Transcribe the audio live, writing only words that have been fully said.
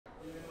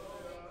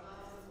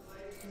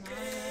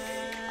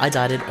I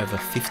dieted over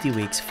 50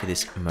 weeks for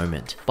this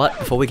moment. But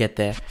before we get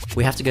there,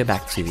 we have to go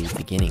back to the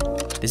beginning.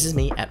 This is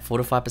me at 4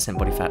 to 5%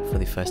 body fat for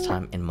the first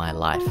time in my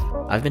life.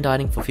 I've been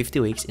dieting for 50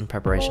 weeks in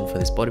preparation for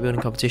this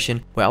bodybuilding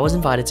competition where I was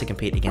invited to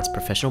compete against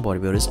professional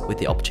bodybuilders with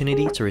the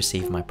opportunity to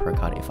receive my pro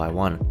card if I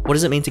won. What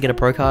does it mean to get a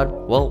pro card?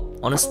 Well,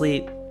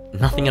 honestly,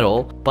 nothing at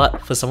all,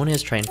 but for someone who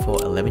has trained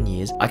for 11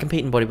 years, I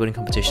compete in bodybuilding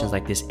competitions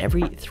like this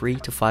every 3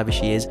 to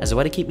 5ish years as a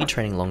way to keep me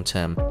training long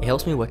term. It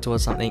helps me work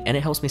towards something and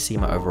it helps me see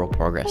my overall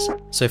progress.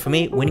 So for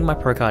me, winning my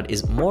pro card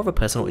is more of a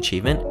personal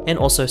achievement and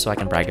also so I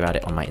can brag about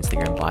it on my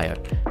Instagram bio.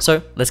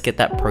 So let's get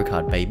that pro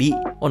card, baby.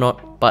 Or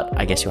not, but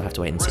I guess you'll have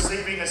to wait and see.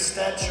 Receiving a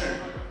statue,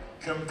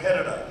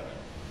 competitor,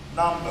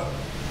 number.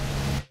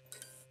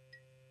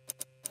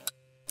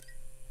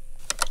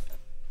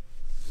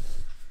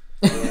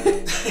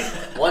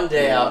 One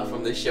day out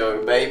from the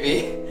show,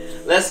 baby.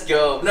 Let's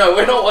go. No,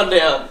 we're not one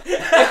day out.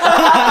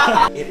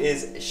 It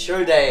is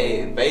show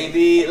day,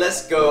 baby.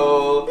 Let's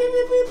go.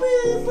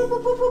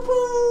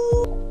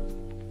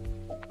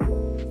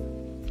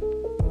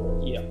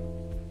 Yeah.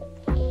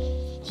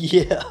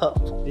 Yeah.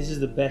 This is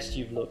the best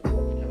you've looked.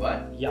 Have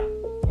I? Yeah.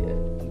 Yeah.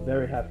 I'm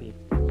very happy.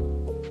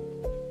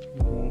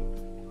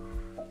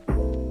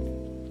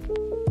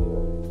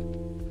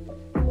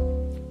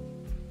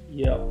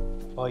 Yeah.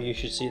 Oh, you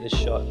should see this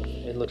shot.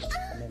 It looks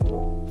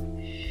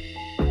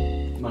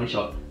Money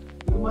shot.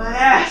 My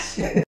ass!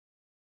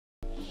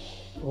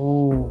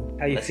 Oh,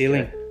 how you Let's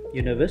feeling? go.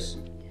 You nervous?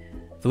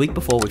 The week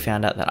before, we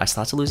found out that I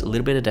start to lose a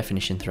little bit of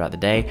definition throughout the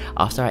day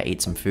after I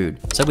ate some food.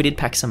 So we did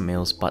pack some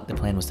meals, but the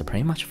plan was to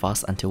pretty much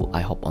fast until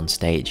I hop on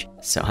stage.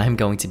 So I'm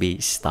going to be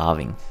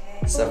starving.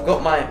 So I've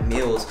got my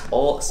meals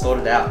all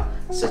sorted out.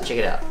 So check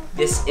it out.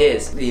 This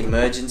is the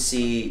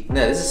emergency,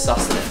 no, this is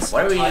sustenance.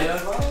 What are we doing?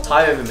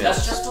 Tie over meals.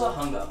 That's just for the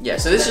hunger. Yeah,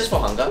 so this is just for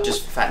hunger,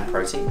 just fat and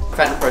protein.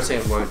 Fat and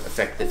protein won't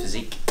affect the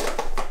physique,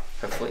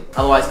 hopefully.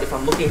 Otherwise, if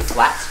I'm looking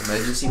flat,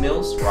 emergency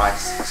meals,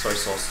 rice, soy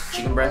sauce,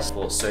 chicken breast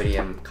for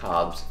sodium,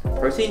 carbs,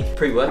 protein.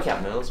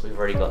 Pre-workout meals, we've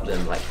already got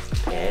them like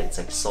prepared. It's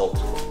like salt,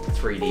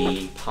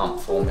 3D,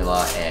 pump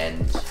formula,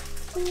 and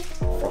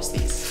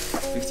Frosties.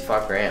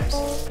 55 grams.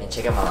 And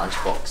check out my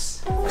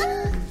lunchbox.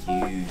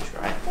 Huge,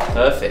 right?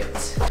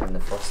 Perfect. And the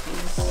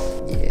Frosties.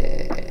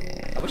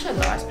 Yeah. I wish I had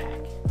an ice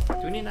pack.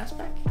 Do we need an ice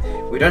pack?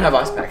 We don't have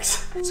ice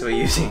packs, so we're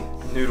using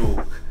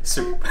noodle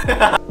soup.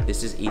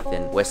 This is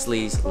Ethan,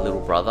 Wesley's little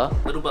brother.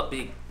 Little but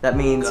big. That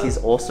means he's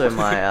also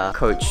my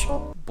coach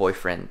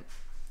boyfriend.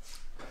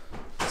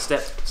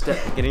 Step.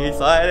 Getting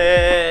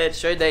excited.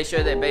 Show day,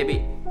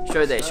 baby.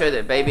 Show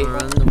day, baby. We're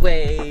on the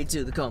way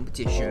to the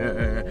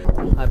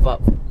competition. Hype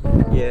up.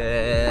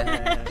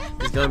 Yeah.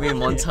 There's gonna be a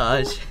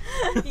montage.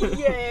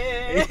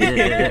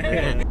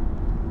 Yeah.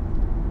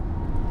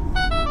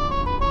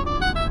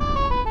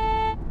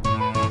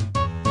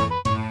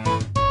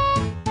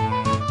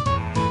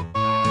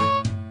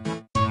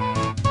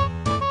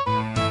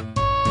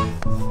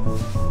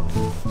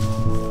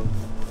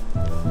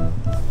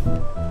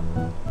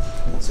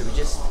 So we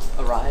just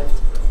arrived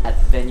at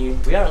the venue.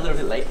 We are a little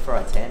bit late for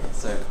our 10,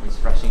 so we're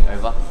just rushing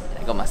over. And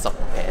I got myself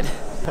prepared.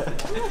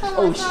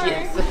 Oh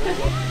shit!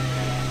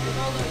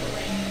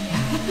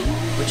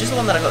 Which is the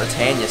one that I got the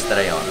tan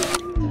yesterday on.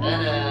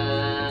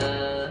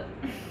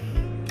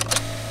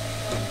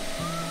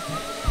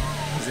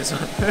 Is this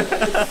one?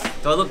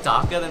 Do I look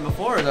darker than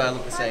before, or do I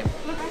look the same?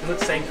 It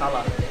looks the same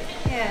color.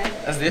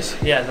 Yeah. As this?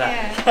 Yeah,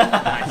 that.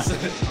 Yeah.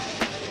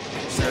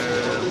 So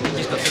we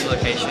just got to the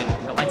location,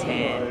 got my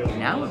tan.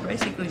 Now we're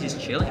basically just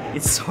chilling.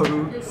 It's so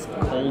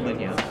cold in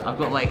here. I've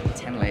got like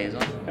 10 layers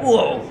on.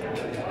 Whoa!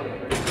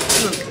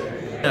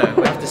 No,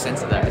 we have to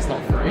censor that. It's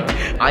not free.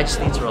 I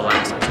just need to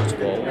relax until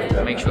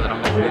 12. Make sure that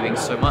I'm not moving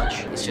so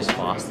much. It's just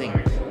fasting.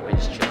 We're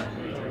just chilling.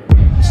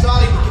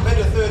 Starting with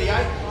competitor 38.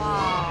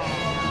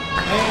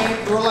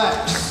 And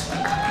relax.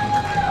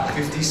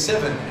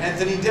 57,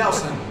 Anthony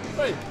Dowson.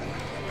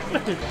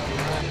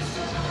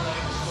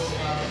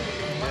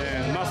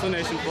 Yeah, Muscle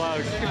Nation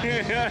vlog.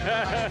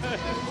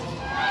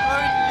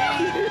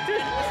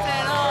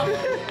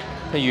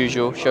 Per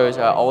usual, shows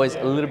are always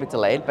a little bit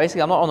delayed.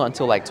 Basically, I'm not on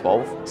until like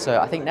 12, so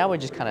I think now we're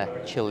just kind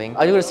of chilling.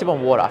 I do gotta sip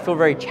on water. I feel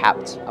very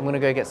chapped. I'm gonna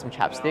go get some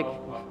chapstick.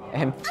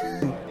 And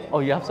oh,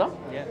 you have some?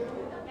 Yeah.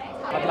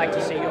 I'd like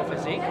to see your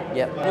physique.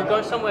 Yep. We'll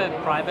go somewhere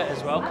private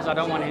as well because I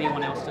don't want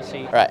anyone else to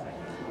see. All right,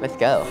 let's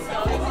go.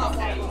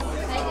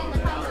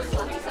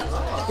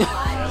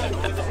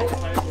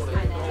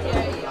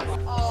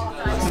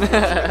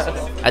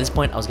 At this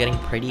point, I was getting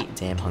pretty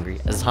damn hungry,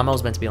 as the time I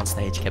was meant to be on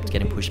stage kept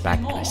getting pushed back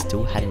and I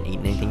still hadn't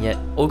eaten anything yet.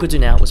 All we could do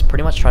now was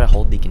pretty much try to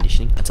hold the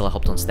conditioning until I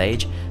hopped on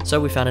stage, so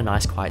we found a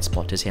nice quiet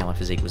spot to see how my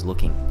physique was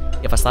looking.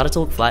 If I started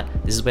to look flat,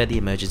 this is where the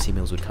emergency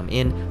meals would come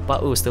in,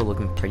 but we were still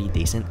looking pretty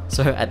decent.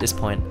 So at this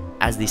point,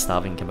 as the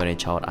starving Cambodian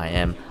child I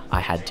am, I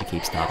had to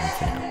keep starving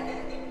for now.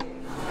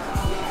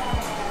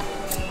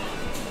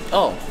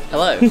 Oh,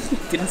 hello.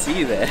 Didn't see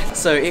you there.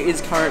 So it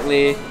is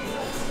currently,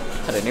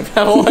 I don't even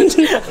know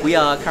what. We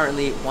are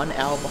currently 1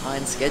 hour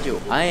behind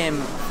schedule. I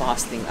am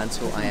fasting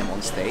until I am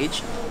on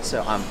stage,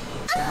 so I'm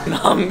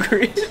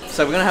hungry.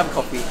 So we're gonna have a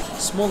coffee,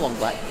 small long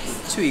black,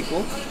 2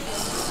 equal.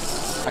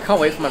 I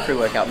can't wait for my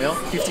pre-workout meal.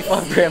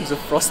 55 grams of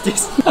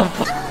Frosties. I'm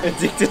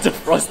addicted to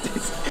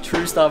Frosties.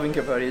 True starving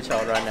Cambodia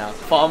child right now.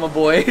 Farmer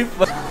boy.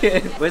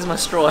 Where's my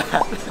straw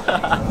hat?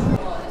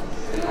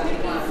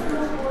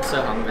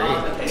 So hungry.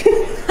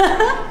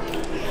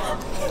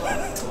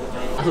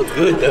 I look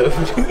good though.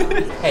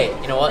 Hey,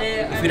 you know what?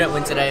 If we don't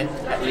win today,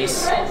 at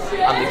least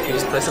I'm the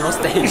cutest person on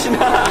stage.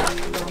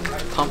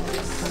 Pump.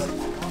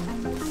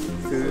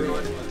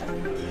 Food.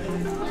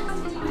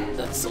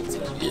 That's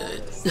something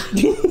good.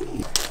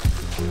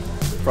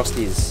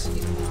 Frosties.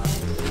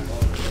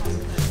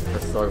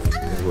 That's so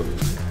good.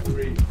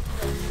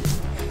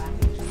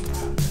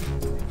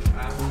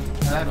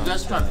 Have you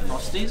guys tried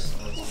Frosties?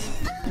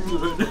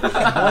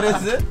 What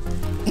is it?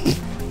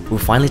 We were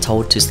finally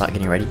told to start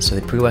getting ready, so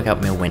the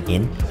pre-workout meal went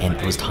in, and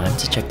it was time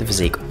to check the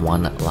physique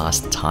one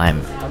last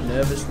time. I'm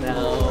nervous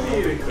now.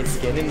 It's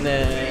getting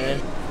there.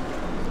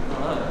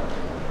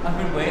 I've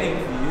been waiting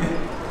for you.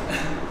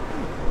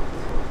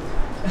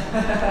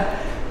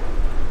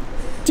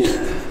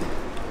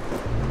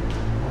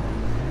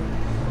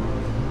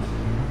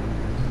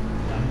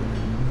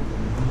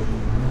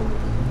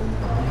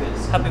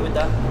 Happy with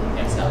that?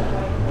 Yes,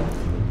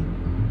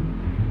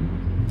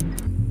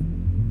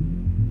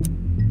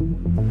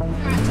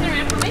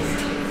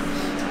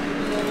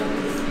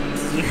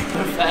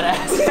 fat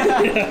ass.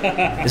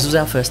 This was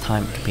our first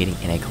time competing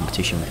in a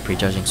competition with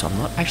prejudging, so I'm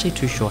not actually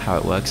too sure how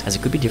it works, as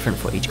it could be different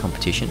for each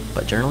competition,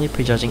 but generally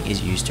prejudging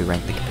is used to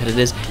rank the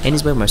competitors and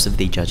is where most of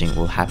the judging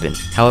will happen.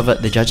 However,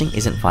 the judging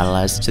isn't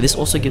finalized, so this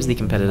also gives the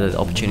competitor the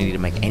opportunity to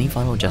make any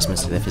final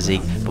adjustments to their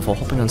physique before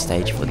hopping on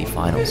stage for the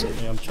finals.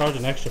 Yeah, I'm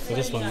charging extra for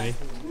this one, mate.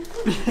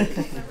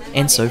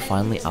 And so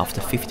finally,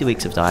 after 50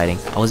 weeks of dieting,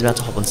 I was about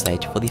to hop on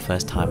stage for the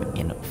first time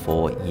in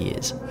 4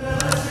 years.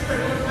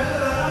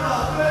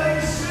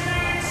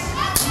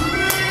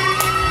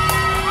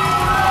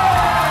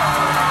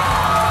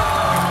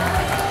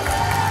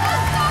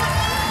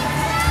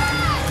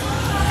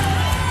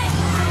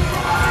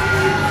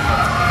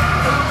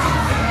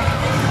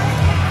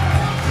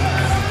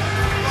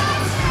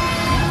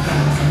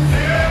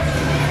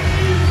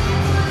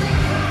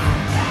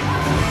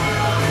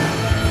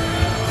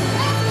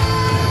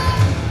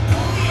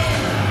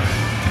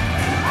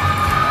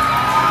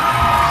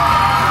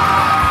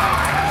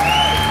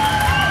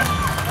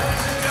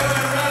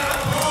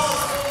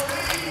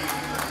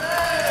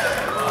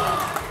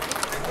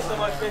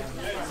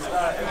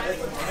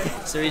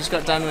 So we just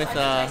got done with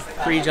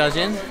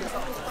pre-judging.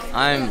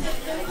 That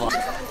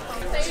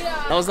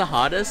was the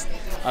hardest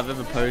I've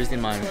ever posed in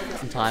my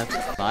entire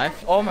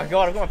life. Oh my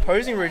god, I've got my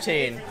posing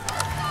routine.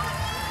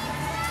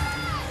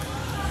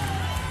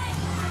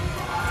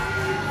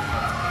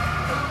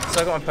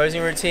 So I got my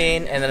posing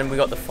routine, and then we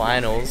got the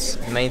finals.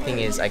 The main thing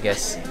is, I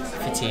guess,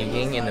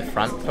 fatiguing in the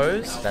front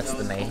pose. That's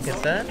the main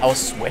concern. I was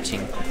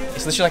sweating.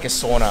 It's literally like a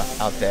sauna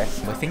out there.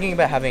 We're thinking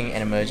about having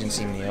an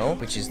emergency meal,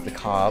 which is the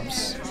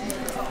carbs.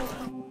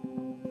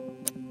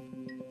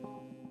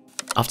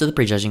 After the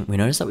prejudging, we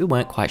noticed that we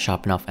weren't quite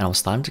sharp enough, and I was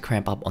starting to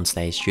cramp up on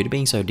stage due to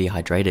being so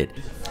dehydrated.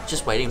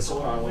 Just waiting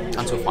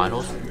until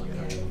finals.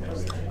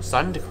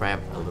 Starting to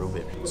cramp a little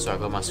bit, so I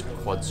got my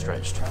quad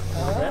stretched.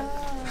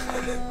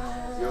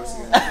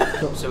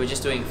 So we're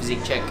just doing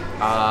physique check,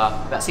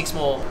 about 6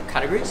 more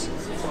categories.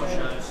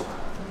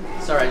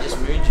 Sorry, I just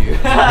mooned you.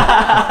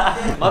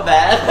 My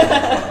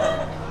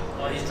bad.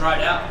 Oh, he's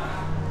dried out.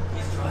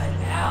 He's dried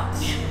out.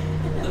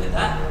 Look at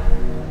that.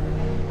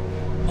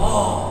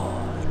 Oh.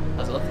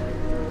 How's it look?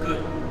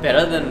 Good.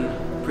 Better than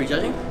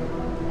prejudging?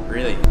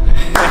 Really?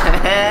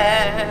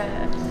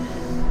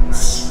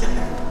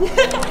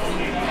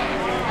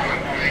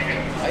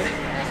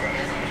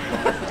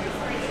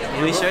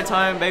 Louie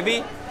showtime,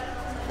 baby.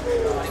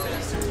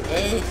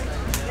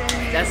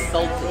 That's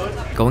so good.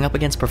 Going up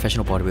against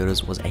professional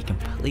bodybuilders was a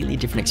completely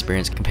different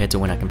experience compared to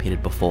when I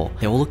competed before.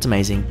 They all looked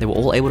amazing, they were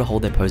all able to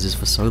hold their poses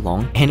for so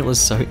long, and it was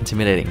so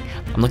intimidating.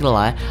 I'm not gonna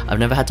lie, I've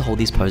never had to hold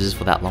these poses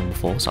for that long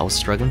before, so I was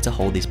struggling to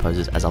hold these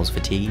poses as I was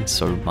fatiguing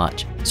so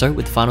much. So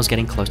with the finals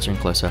getting closer and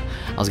closer,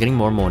 I was getting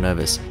more and more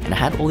nervous, and I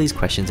had all these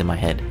questions in my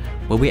head.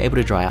 Were we able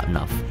to dry out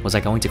enough? Was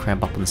I going to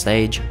cramp up on the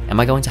stage? Am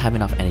I going to have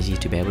enough energy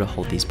to be able to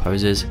hold these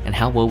poses? And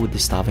how well would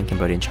this starving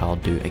Cambodian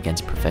child do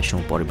against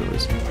professional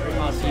bodybuilders? It's very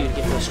hard for you to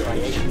get those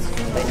striations.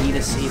 They need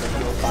to see that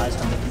your thighs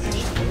are under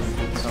condition.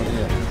 So,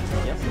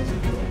 yep.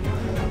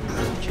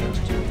 Change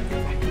to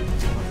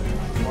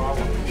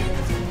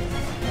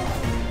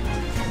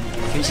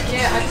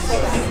Yeah, I just saw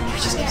that.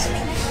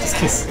 Just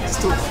kiss.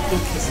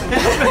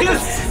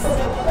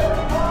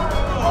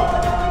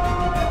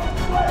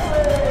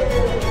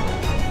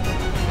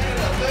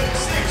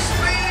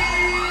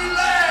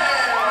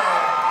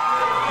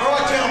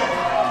 Alright, gentlemen,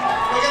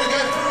 we're going to go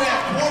through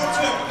our quarter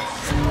turns.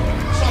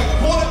 So,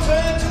 quarter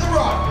turn to the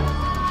right.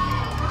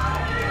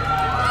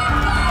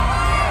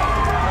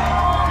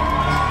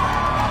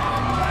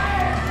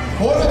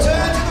 Quarter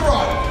turn to the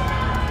right.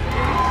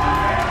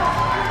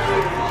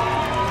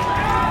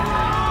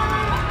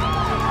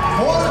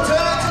 Quarter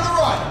turn to the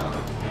right.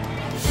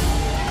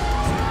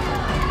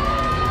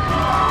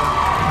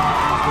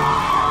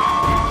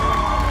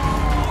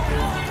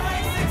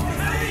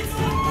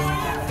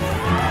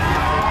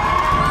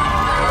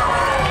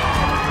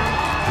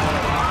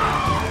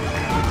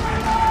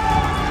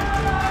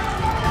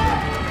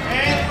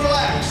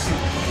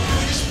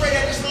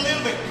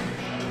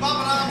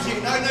 bumping arms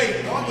here, no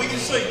need. Right, we can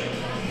see.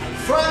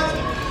 Front,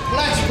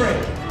 lat spread.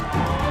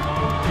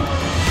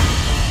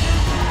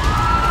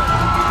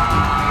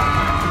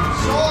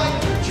 Side,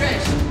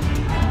 chest.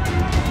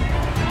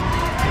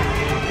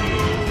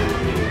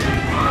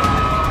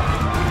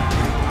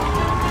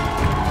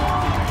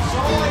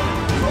 Side,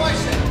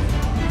 tricep.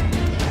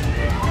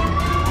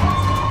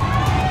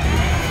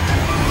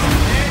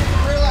 And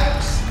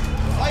relax.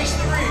 Face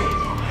the rear.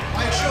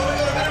 Make sure we've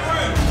got a bit of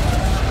room.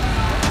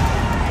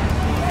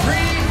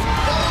 Rear,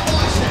 double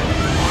bicep.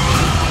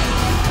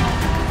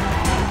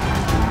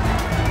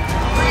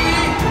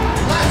 Rear,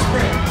 lat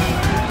spread.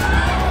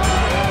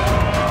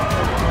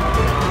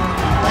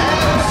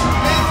 Abs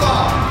and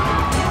thigh.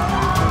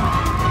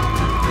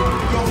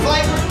 Your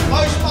favourite,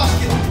 most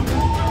muscular.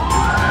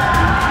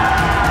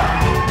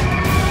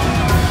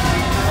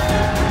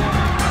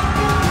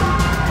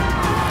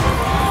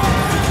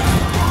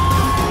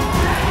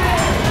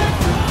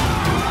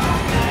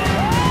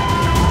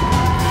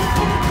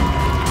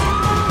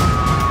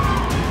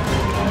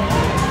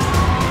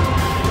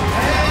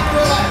 And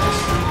relax.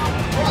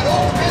 Right,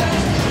 all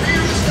pedals to the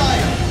rear of the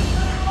stage.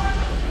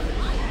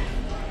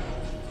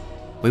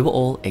 We were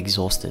all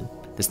exhausted.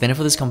 The standard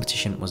for this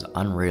competition was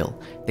unreal.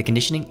 The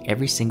conditioning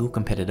every single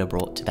competitor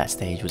brought to that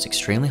stage was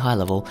extremely high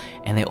level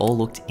and they all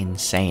looked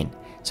insane.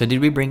 So did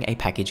we bring a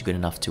package good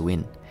enough to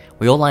win?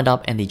 We all lined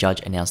up and the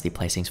judge announced the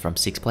placings from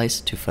 6th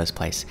place to 1st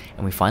place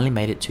and we finally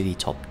made it to the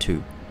top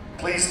 2.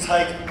 Please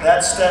take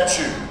that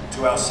statue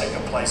to our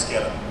second place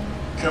getter.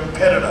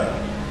 Competitor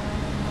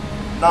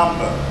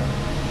number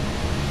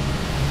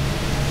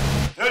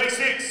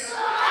 36.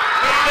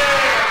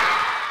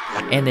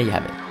 And there you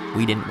have it.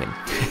 We didn't win.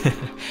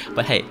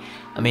 But hey,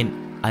 I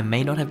mean, I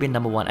may not have been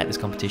number 1 at this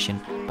competition,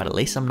 but at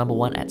least I'm number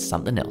 1 at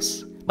something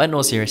else. But in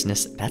all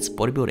seriousness, that's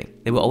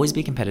bodybuilding. There will always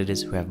be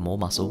competitors who have more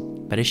muscle,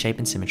 better shape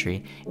and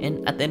symmetry,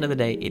 and at the end of the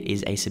day, it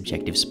is a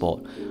subjective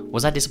sport.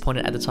 Was I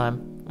disappointed at the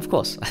time? Of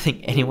course, I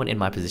think anyone in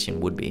my position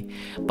would be.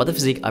 But the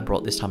physique I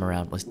brought this time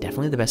around was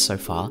definitely the best so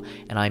far,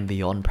 and I'm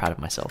beyond proud of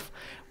myself.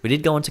 We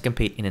did go on to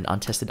compete in an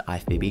untested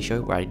IFBB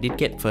show where I did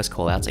get first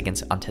call-outs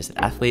against untested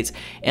athletes,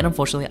 and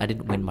unfortunately I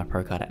didn't win my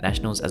pro card at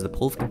nationals as the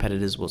pool of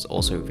competitors was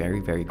also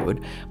very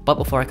good. But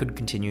before I could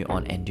continue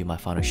on and do my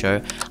final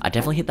show, I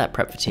definitely hit that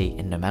prep fatigue,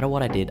 and no matter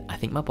what I did, I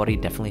think my body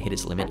definitely hit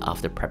its limit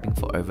after prepping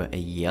for over a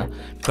year.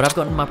 Could I have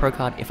gotten my pro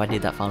card if I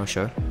did that final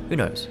show? Who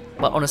knows?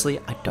 But honestly,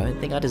 I don't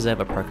think I deserve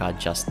a pro card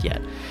just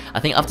yet. I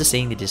think after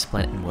seeing the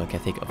discipline and work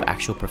ethic of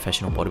actual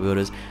professional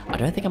bodybuilders, I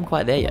don't think I'm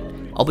quite there yet.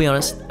 I'll be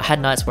honest, I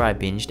had nights where I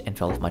binged and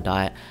fell off my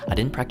diet, I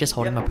didn't practice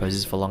holding my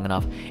poses for long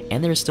enough,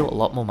 and there is still a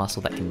lot more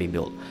muscle that can be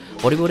built.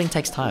 Bodybuilding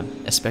takes time,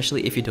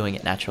 especially if you're doing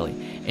it naturally.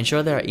 And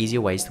sure, there are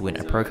easier ways to win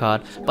a pro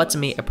card, but to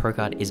me, a pro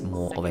card is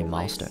more of a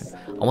milestone.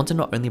 I want to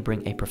not only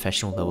bring a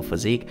professional level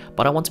physique,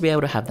 but I want to be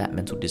able to have that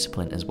mental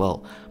discipline as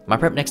well. My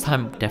prep next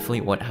time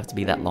definitely won't have to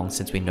be that long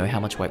since we know how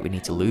much weight we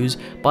need to lose,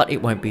 but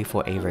it won't be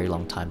for a very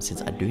long time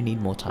since I do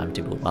need more time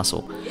to build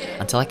muscle.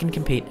 Until I can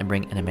compete and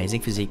bring an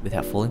amazing physique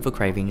without falling for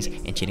cravings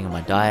and cheating on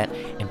my diet,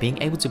 and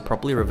being able to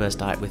properly reverse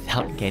diet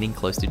without gaining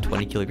close to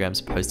 20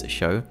 kilograms post a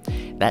show,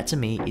 that to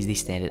me is the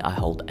standard I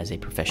hold as a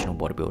professional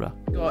bodybuilder.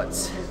 Got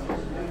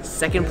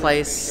second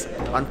place,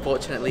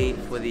 unfortunately,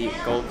 for the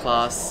gold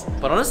class.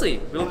 But honestly,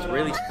 we looked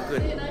really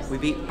good. We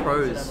beat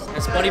pros.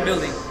 It's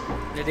bodybuilding.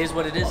 It is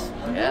what it is.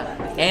 Yeah.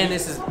 And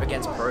this is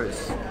against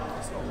pros.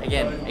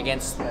 Again,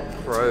 against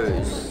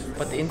pros.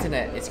 But the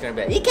internet, it's going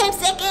to be like, he came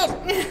second!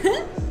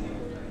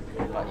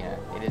 But yeah,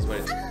 it is what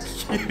it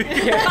is.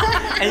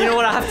 And you know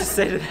what I have to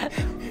say to that?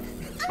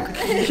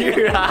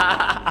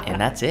 And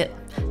that's it.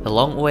 The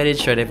long-awaited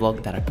show day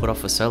vlog that I put off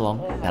for so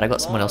long that I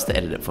got someone else to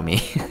edit it for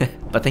me.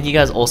 But thank you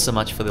guys all so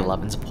much for the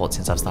love and support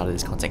since I've started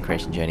this content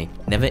creation journey.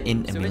 Never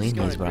in a million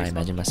years would I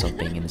imagine myself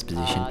being in this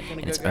position,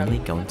 and it's only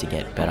going to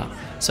get better.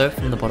 So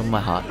from the bottom of my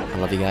heart, I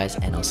love you guys,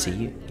 and I'll see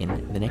you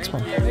in the next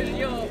one.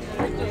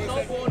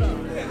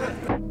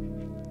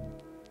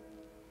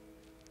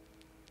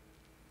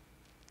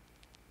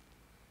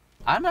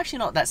 I'm actually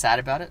not that sad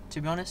about it,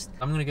 to be honest.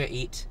 I'm gonna go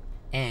eat,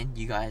 and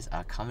you guys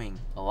are coming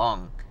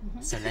along.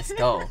 So let's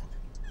go.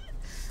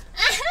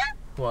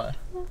 What?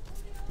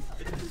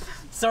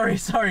 Sorry.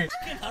 Sorry.